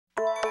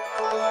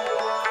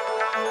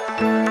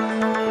New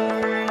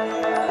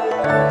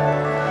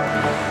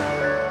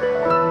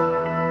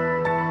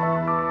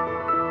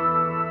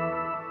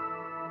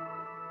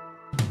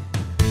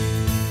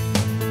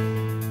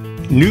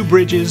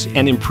bridges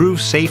and improved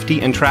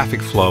safety and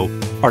traffic flow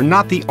are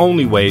not the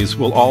only ways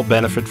we'll all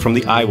benefit from the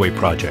Iway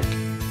project.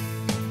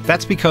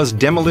 That's because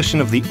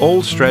demolition of the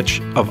old stretch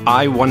of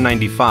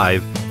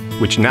I-195,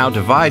 which now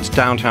divides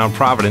downtown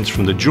Providence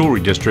from the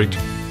Jewelry District,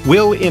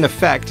 will, in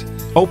effect,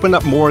 open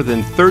up more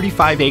than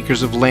 35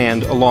 acres of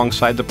land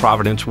alongside the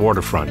Providence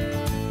waterfront.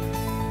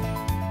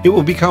 It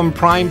will become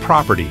prime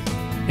property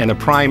and a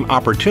prime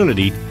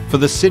opportunity for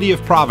the city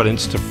of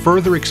Providence to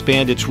further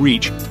expand its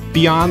reach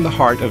beyond the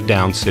heart of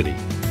Down City.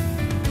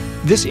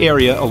 This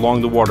area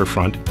along the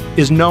waterfront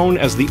is known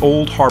as the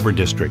Old Harbor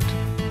District.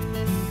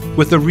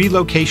 With the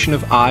relocation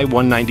of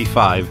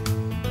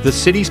I-195, the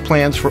city's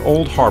plans for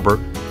Old Harbor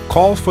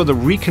call for the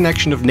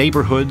reconnection of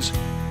neighborhoods,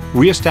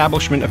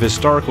 reestablishment of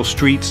historical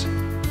streets,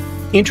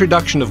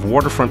 introduction of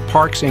waterfront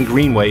parks and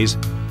greenways,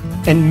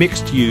 and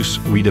mixed-use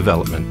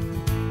redevelopment.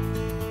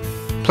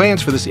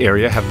 Plans for this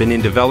area have been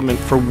in development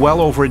for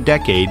well over a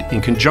decade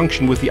in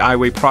conjunction with the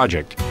Iway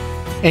project,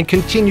 and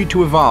continue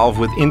to evolve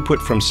with input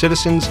from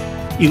citizens,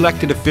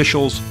 elected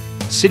officials,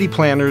 city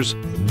planners,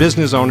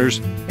 business owners,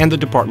 and the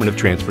Department of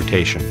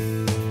Transportation.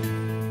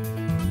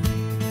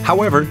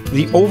 However,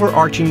 the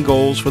overarching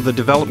goals for the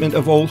development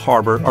of Old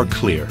Harbor are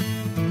clear: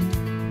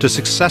 to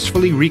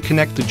successfully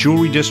reconnect the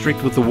Jewelry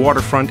District with the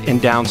waterfront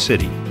and Down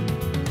City,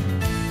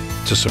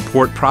 to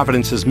support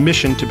Providence's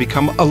mission to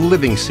become a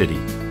living city,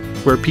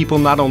 where people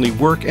not only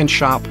work and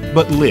shop,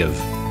 but live,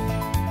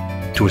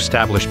 to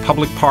establish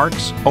public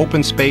parks,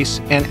 open space,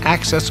 and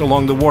access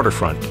along the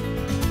waterfront,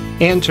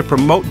 and to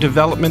promote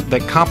development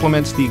that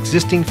complements the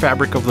existing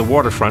fabric of the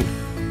waterfront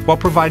while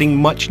providing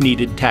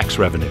much-needed tax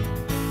revenue.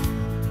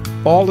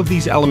 All of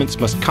these elements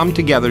must come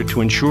together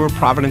to ensure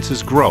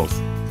Providence's growth,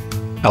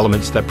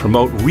 elements that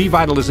promote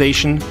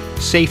revitalization,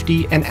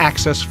 safety, and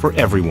access for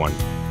everyone,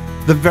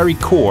 the very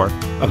core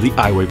of the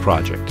Iway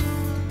project.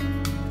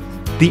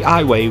 The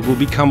Iway will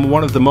become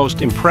one of the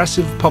most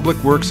impressive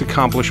public works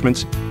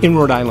accomplishments in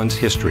Rhode Island's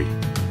history.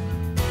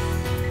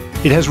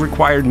 It has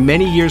required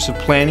many years of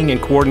planning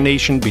and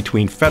coordination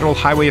between federal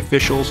highway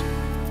officials,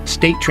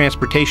 state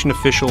transportation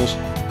officials,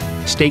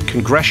 state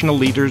congressional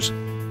leaders,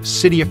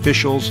 city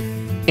officials,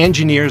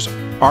 engineers,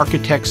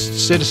 architects,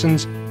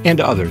 citizens, and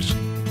others.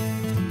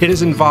 It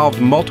has involved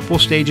multiple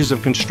stages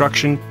of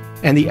construction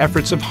and the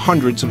efforts of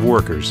hundreds of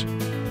workers.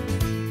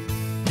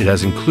 It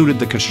has included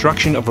the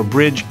construction of a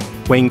bridge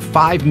weighing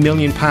 5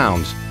 million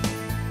pounds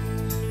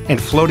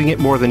and floating it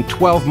more than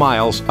 12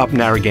 miles up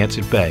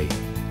Narragansett Bay.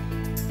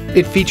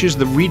 It features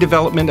the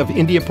redevelopment of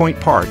India Point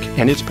Park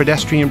and its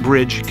pedestrian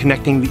bridge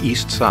connecting the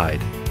east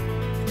side.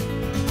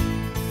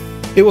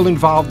 It will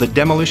involve the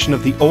demolition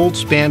of the old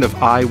span of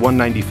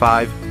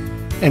I-195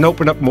 and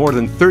open up more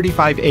than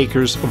 35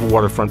 acres of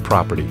waterfront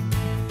property.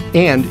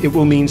 And it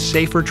will mean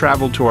safer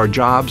travel to our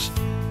jobs,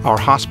 our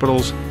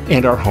hospitals,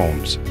 and our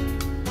homes.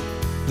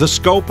 The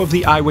scope of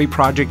the Iway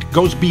project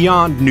goes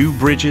beyond new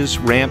bridges,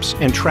 ramps,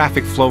 and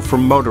traffic flow for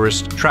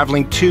motorists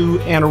traveling to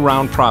and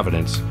around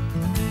Providence.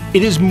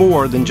 It is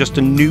more than just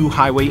a new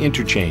highway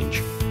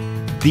interchange.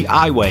 The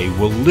Iway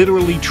will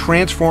literally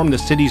transform the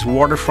city's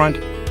waterfront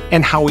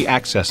and how we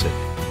access it.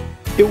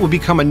 It will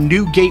become a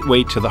new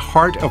gateway to the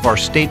heart of our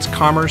state's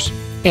commerce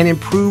and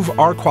improve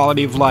our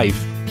quality of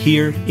life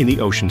here in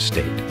the Ocean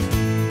State.